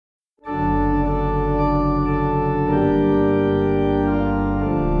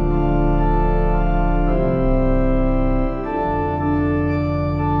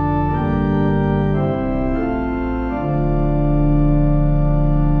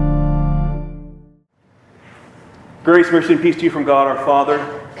Grace, mercy, and peace to you from God our Father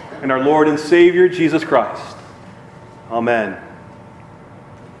and our Lord and Savior, Jesus Christ. Amen.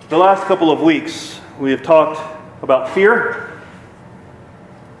 The last couple of weeks, we have talked about fear,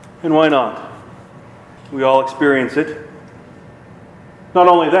 and why not? We all experience it. Not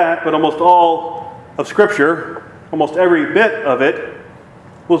only that, but almost all of Scripture, almost every bit of it,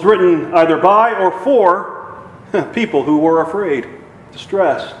 was written either by or for people who were afraid,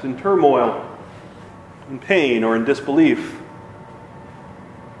 distressed, in turmoil, in pain, or in disbelief.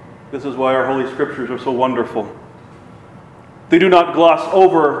 This is why our Holy Scriptures are so wonderful. They do not gloss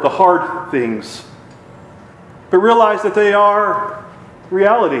over the hard things, but realize that they are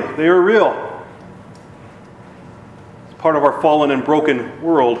reality. They are real. It's part of our fallen and broken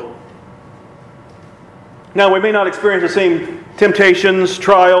world. Now, we may not experience the same temptations,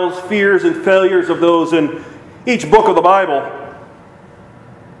 trials, fears, and failures of those in each book of the Bible.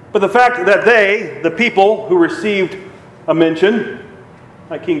 But the fact that they, the people who received a mention,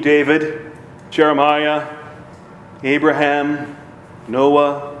 like King David, Jeremiah, Abraham,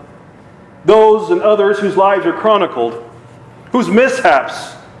 Noah, those and others whose lives are chronicled, whose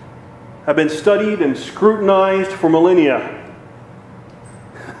mishaps have been studied and scrutinized for millennia.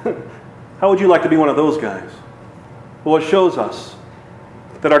 How would you like to be one of those guys? Well, it shows us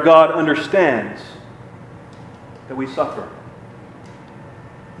that our God understands that we suffer.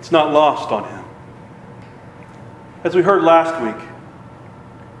 It's not lost on Him. As we heard last week,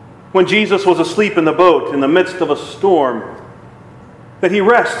 when Jesus was asleep in the boat in the midst of a storm, that He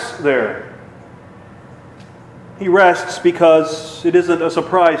rests there. He rests because it isn't a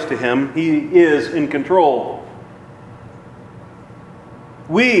surprise to Him. He is in control.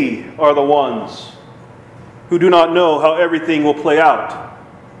 We are the ones who do not know how everything will play out.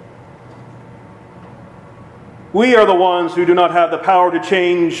 We are the ones who do not have the power to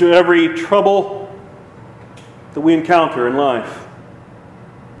change every trouble that we encounter in life.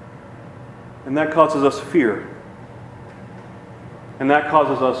 And that causes us fear. And that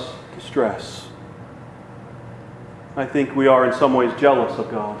causes us distress. I think we are in some ways jealous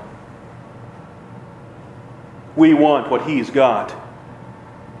of God. We want what He's got.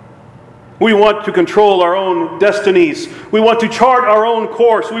 We want to control our own destinies. We want to chart our own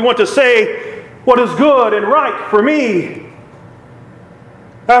course. We want to say what is good and right for me.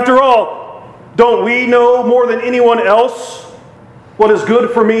 After all, don't we know more than anyone else what is good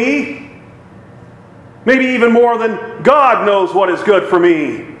for me? Maybe even more than God knows what is good for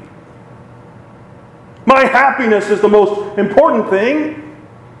me. My happiness is the most important thing.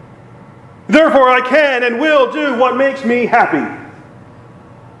 Therefore, I can and will do what makes me happy.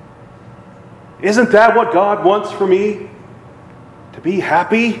 Isn't that what God wants for me? To be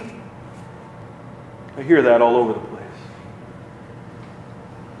happy? I hear that all over the place.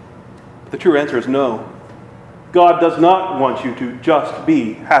 But the true answer is no. God does not want you to just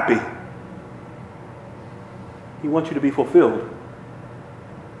be happy. He wants you to be fulfilled.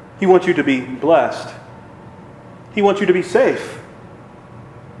 He wants you to be blessed. He wants you to be safe.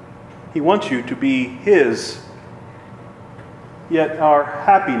 He wants you to be His. Yet our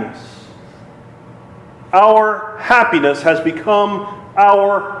happiness has become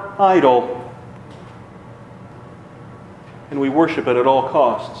our idol. And we worship it at all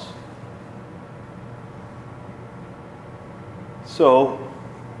costs. So,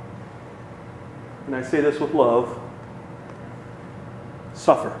 and I say this with love,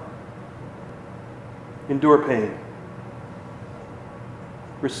 suffer. Endure pain.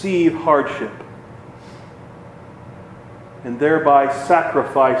 Receive hardship. And thereby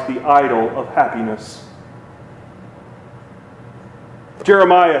sacrifice the idol of happiness.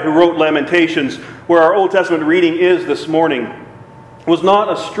 Jeremiah, who wrote Lamentations, where our Old Testament reading is this morning, was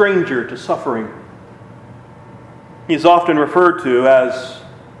not a stranger to suffering. He's often referred to as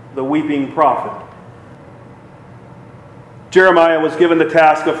the weeping prophet. Jeremiah was given the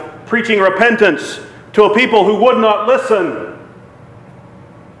task of preaching repentance to a people who would not listen.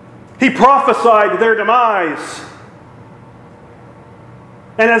 He prophesied their demise.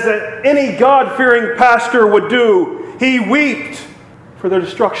 And as any God-fearing pastor would do, he wept for their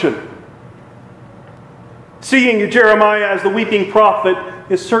destruction. Seeing Jeremiah as the weeping prophet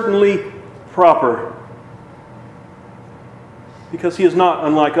is certainly proper, because he is not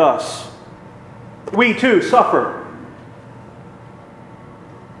unlike us. We too suffer.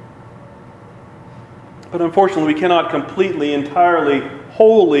 But unfortunately, we cannot completely, entirely,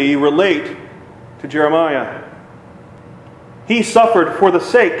 wholly relate to Jeremiah. He suffered for the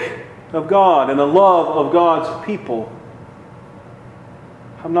sake of God and the love of God's people.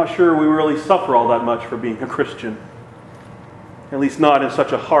 I'm not sure we really suffer all that much for being a Christian. At least not in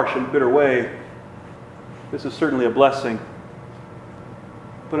such a harsh and bitter way. This is certainly a blessing.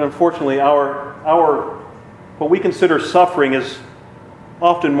 But unfortunately, our what we consider suffering is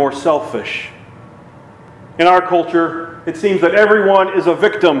often more selfish. In our culture, it seems that everyone is a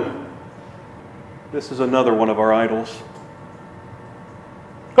victim. This is another one of our idols.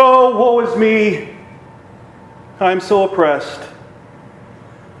 Oh, woe is me. I'm so oppressed.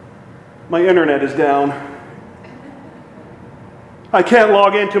 My internet is down. I can't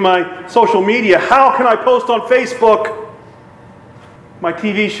log into my social media. How can I post on Facebook? My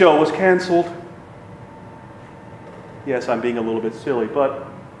TV show was canceled. Yes, I'm being a little bit silly, but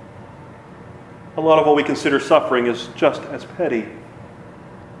a lot of what we consider suffering is just as petty.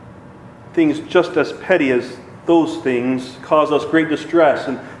 Things just as petty as those things cause us great distress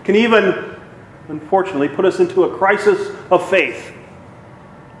and can even, unfortunately, put us into a crisis of faith.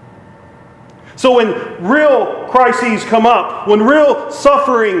 So when real crises come up, when real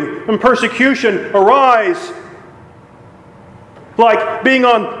suffering and persecution arise, like being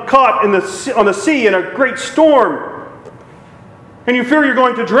caught on the sea in a great storm, and you fear you're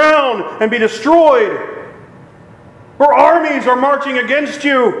going to drown and be destroyed, or armies are marching against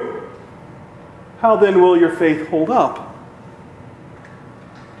you, how then will your faith hold up?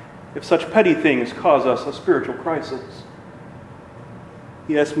 If such petty things cause us a spiritual crisis.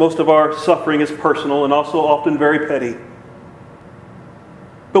 Yes, most of our suffering is personal and also often very petty.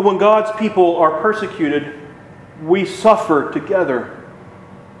 But when God's people are persecuted, we suffer together.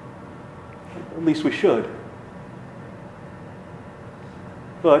 At least we should.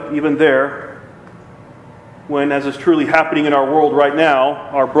 But even there, when, as is truly happening in our world right now,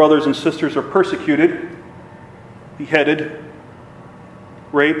 our brothers and sisters are persecuted, beheaded,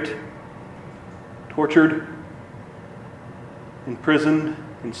 raped, tortured, imprisoned,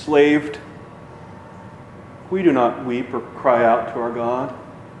 enslaved, we do not weep or cry out to our God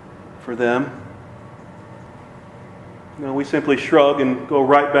for them. No, we simply shrug and go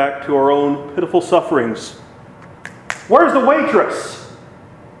right back to our own pitiful sufferings. Where's the waitress?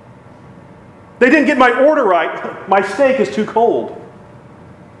 They didn't get my order right. My steak is too cold.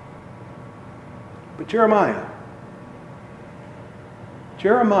 But Jeremiah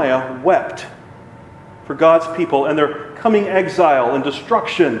wept for God's people and their coming exile and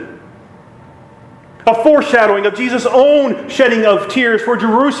destruction. A foreshadowing of Jesus' own shedding of tears for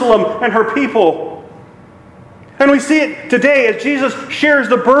Jerusalem and her people. And we see it today as Jesus shares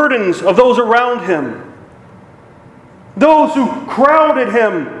the burdens of those around him. Those who crowded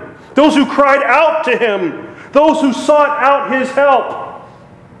him. Those who cried out to him. Those who sought out his help.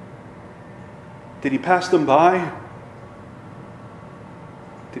 Did he pass them by?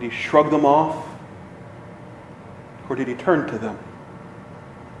 Did he shrug them off? Or did he turn to them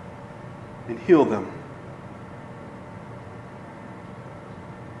and heal them?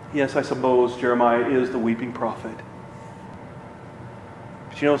 Yes, I suppose Jeremiah is the weeping prophet.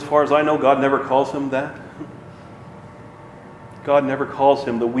 But as far as I know, God never calls him that. God never calls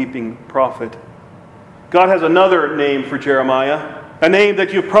him the weeping prophet. God has another name for Jeremiah, a name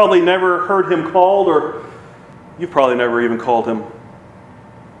that you've probably never heard him called, or you've probably never even called him.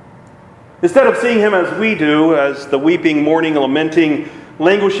 Instead of seeing him as we do, as the weeping, mourning, lamenting,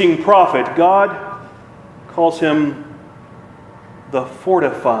 languishing prophet, God calls him the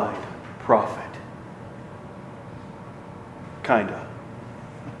fortified prophet. Kinda.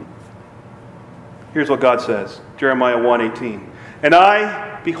 Here's what God says, Jeremiah 1:18. And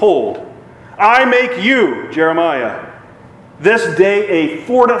I, behold, I make you, Jeremiah, this day a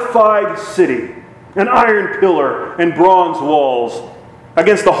fortified city, an iron pillar and bronze walls,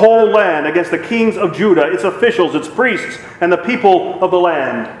 against the whole land, against the kings of Judah, its officials, its priests, and the people of the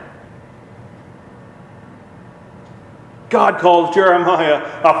land. God calls Jeremiah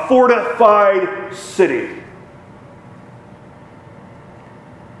a fortified city.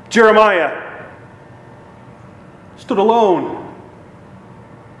 Jeremiah stood alone,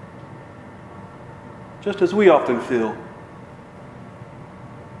 just as we often feel.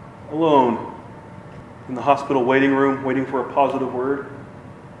 Alone in the hospital waiting room, waiting for a positive word.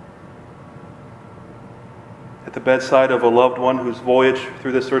 At the bedside of a loved one whose voyage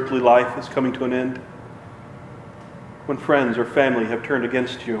through this earthly life is coming to an end. When friends or family have turned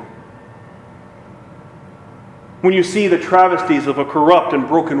against you. When you see the travesties of a corrupt and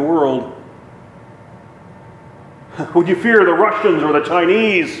broken world. When you fear the Russians or the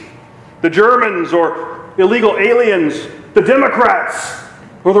Chinese, the Germans or illegal aliens, the Democrats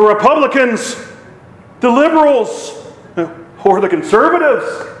or the Republicans, the liberals or the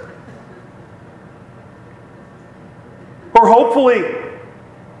conservatives. Or hopefully,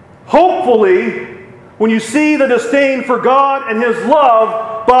 when you see the disdain for God and His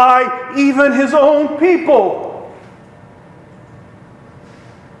love by even His own people.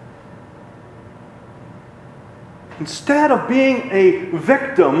 Instead of being a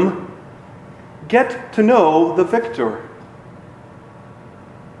victim, get to know the victor.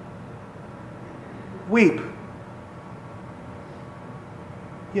 Weep.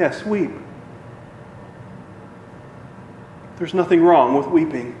 Yes, weep. There's nothing wrong with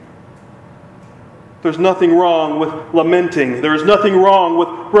weeping. There's nothing wrong with lamenting. There's nothing wrong with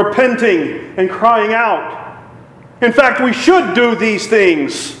repenting and crying out. In fact, we should do these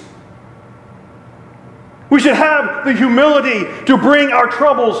things. We should have the humility to bring our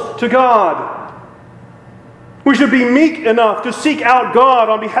troubles to God. We should be meek enough to seek out God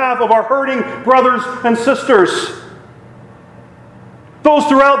on behalf of our hurting brothers and sisters. Those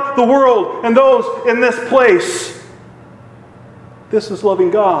throughout the world and those in this place. This is loving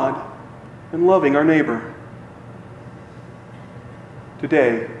God and loving our neighbor.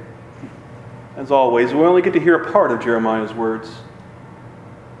 Today, as always, we only get to hear a part of Jeremiah's words.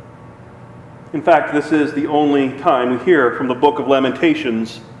 In fact, this is the only time we hear from the book of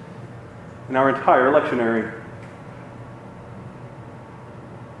Lamentations in our entire lectionary.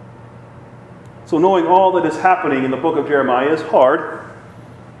 So knowing all that is happening in the book of Jeremiah is hard.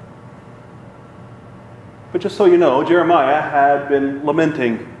 But just so you know, Jeremiah had been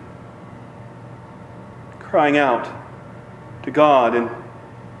lamenting, crying out to God, and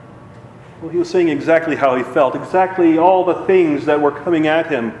he was saying exactly how he felt, exactly all the things that were coming at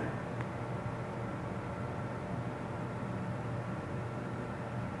him.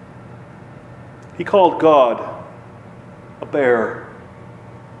 He called God a bear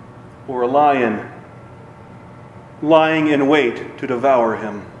or a lion, lying in wait to devour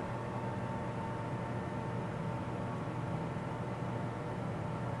him.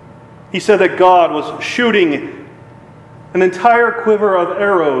 He said that God was shooting an entire quiver of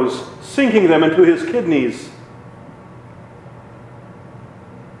arrows, sinking them into his kidneys.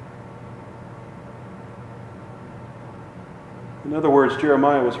 In other words,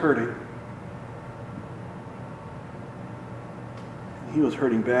 Jeremiah was hurting. He was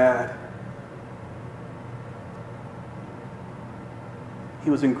hurting bad. He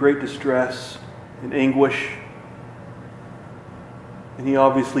was in great distress and anguish. And he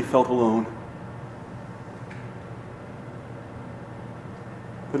obviously felt alone.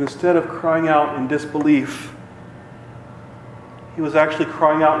 But instead of crying out in disbelief, he was actually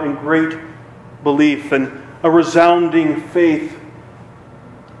crying out in great belief and a resounding faith.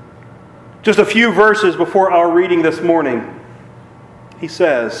 Just a few verses before our reading this morning, he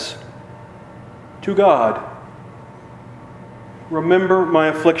says, to God, remember my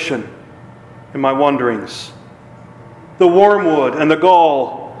affliction and my wanderings. The wormwood and the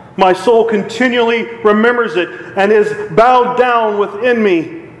gall, my soul continually remembers it and is bowed down within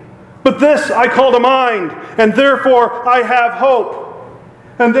me. But this I call to mind, and therefore I have hope.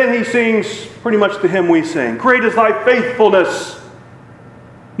 And then he sings pretty much the hymn we sing. Great is thy faithfulness.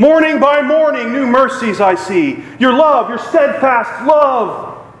 Morning by morning, new mercies I see. Your love, your steadfast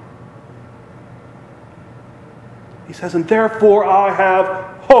love. He says, and therefore I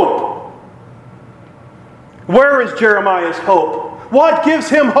have hope. Where is Jeremiah's hope? What gives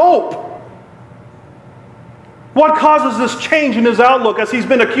him hope? What causes this change in his outlook as he's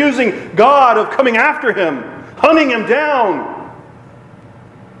been accusing God of coming after him, hunting him down?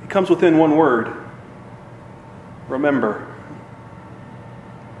 It comes within one word. Remember.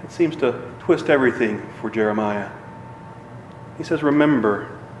 It seems to twist everything for Jeremiah. He says,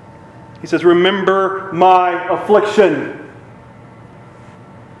 remember. He says, remember my affliction.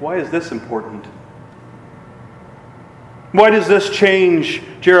 Why is this important? Why does this change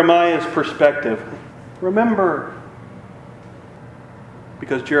Jeremiah's perspective? Remember.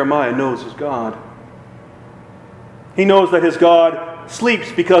 Because Jeremiah knows his God. He knows that his God sleeps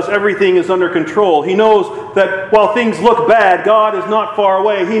because everything is under control. He knows that while things look bad, God is not far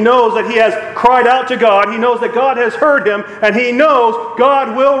away. He knows that he has cried out to God. He knows that God has heard him. And he knows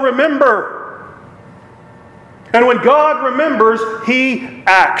God will remember. And when God remembers, he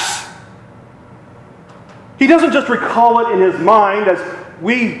acts. He doesn't just recall it in his mind as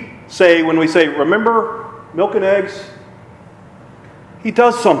we say when we say, remember milk and eggs? He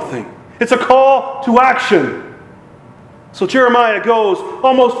does something. It's a call to action. So Jeremiah goes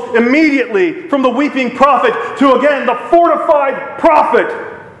almost immediately from the weeping prophet to again the fortified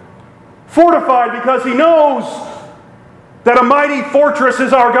prophet. Fortified because he knows that a mighty fortress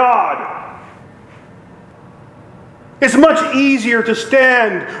is our God. It's much easier to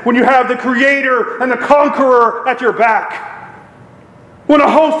stand when you have the Creator and the Conqueror at your back. When a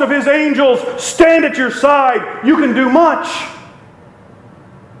host of His angels stand at your side, you can do much.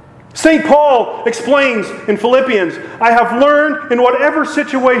 St. Paul explains in Philippians, I have learned in whatever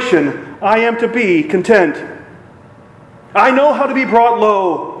situation I am to be content. I know how to be brought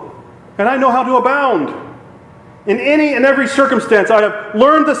low, and I know how to abound. In any and every circumstance, I have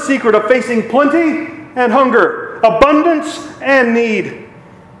learned the secret of facing plenty and hunger, abundance and need.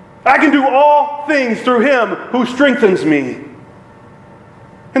 I can do all things through Him who strengthens me.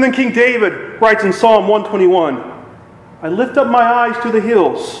 And then King David writes in Psalm 121, I lift up my eyes to the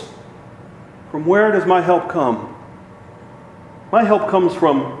hills. From where does my help come? My help comes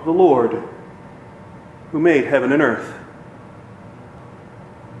from the Lord, who made heaven and earth.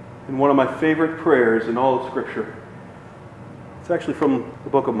 And one of my favorite prayers in all of Scripture, it's actually from the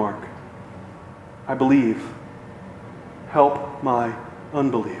book of Mark. I believe. Help my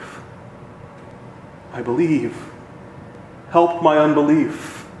unbelief. I believe. Help my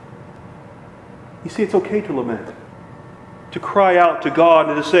unbelief. You see, it's okay to lament, to cry out to God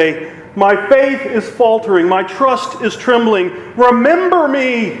and to say, my faith is faltering, my trust is trembling. Remember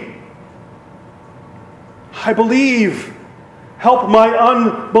me. I believe. Help my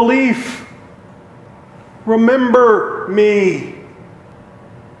unbelief. Remember me.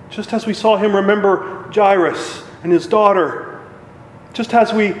 Just as we saw Him remember Jairus and his daughter. Just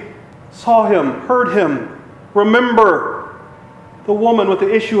as we saw Him, heard Him remember the woman with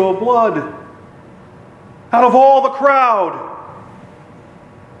the issue of blood. Out of all the crowd,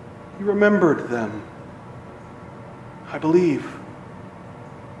 He remembered them. I believe.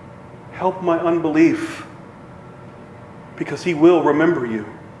 Help my unbelief. Because He will remember you.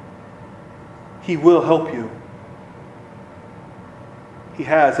 He will help you. He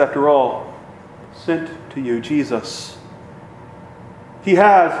has, after all, sent to you Jesus. He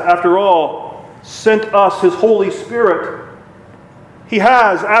has, after all, sent us His Holy Spirit. He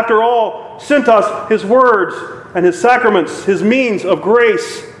has, after all, sent us His words and His sacraments, His means of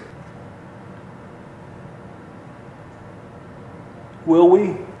grace. Will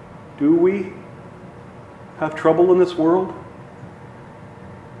we? Do we have trouble in this world?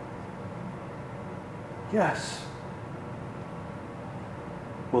 Yes.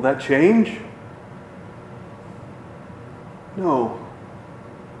 Will that change? No.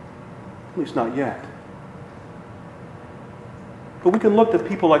 At least not yet. But we can look to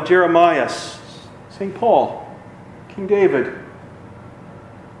people like Jeremiah, St. Paul, King David.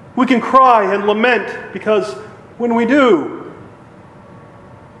 We can cry and lament because when we do,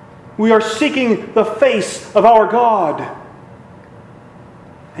 we are seeking the face of our God.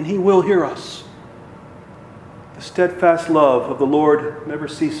 And He will hear us. The steadfast love of the Lord never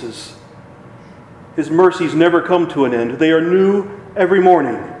ceases. His mercies never come to an end. They are new every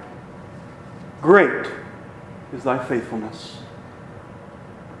morning. Great is Thy faithfulness.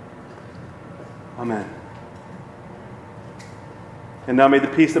 Amen. And now may the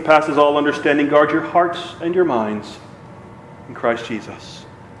peace that passes all understanding guard your hearts and your minds in Christ Jesus.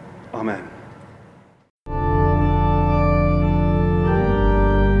 Amen.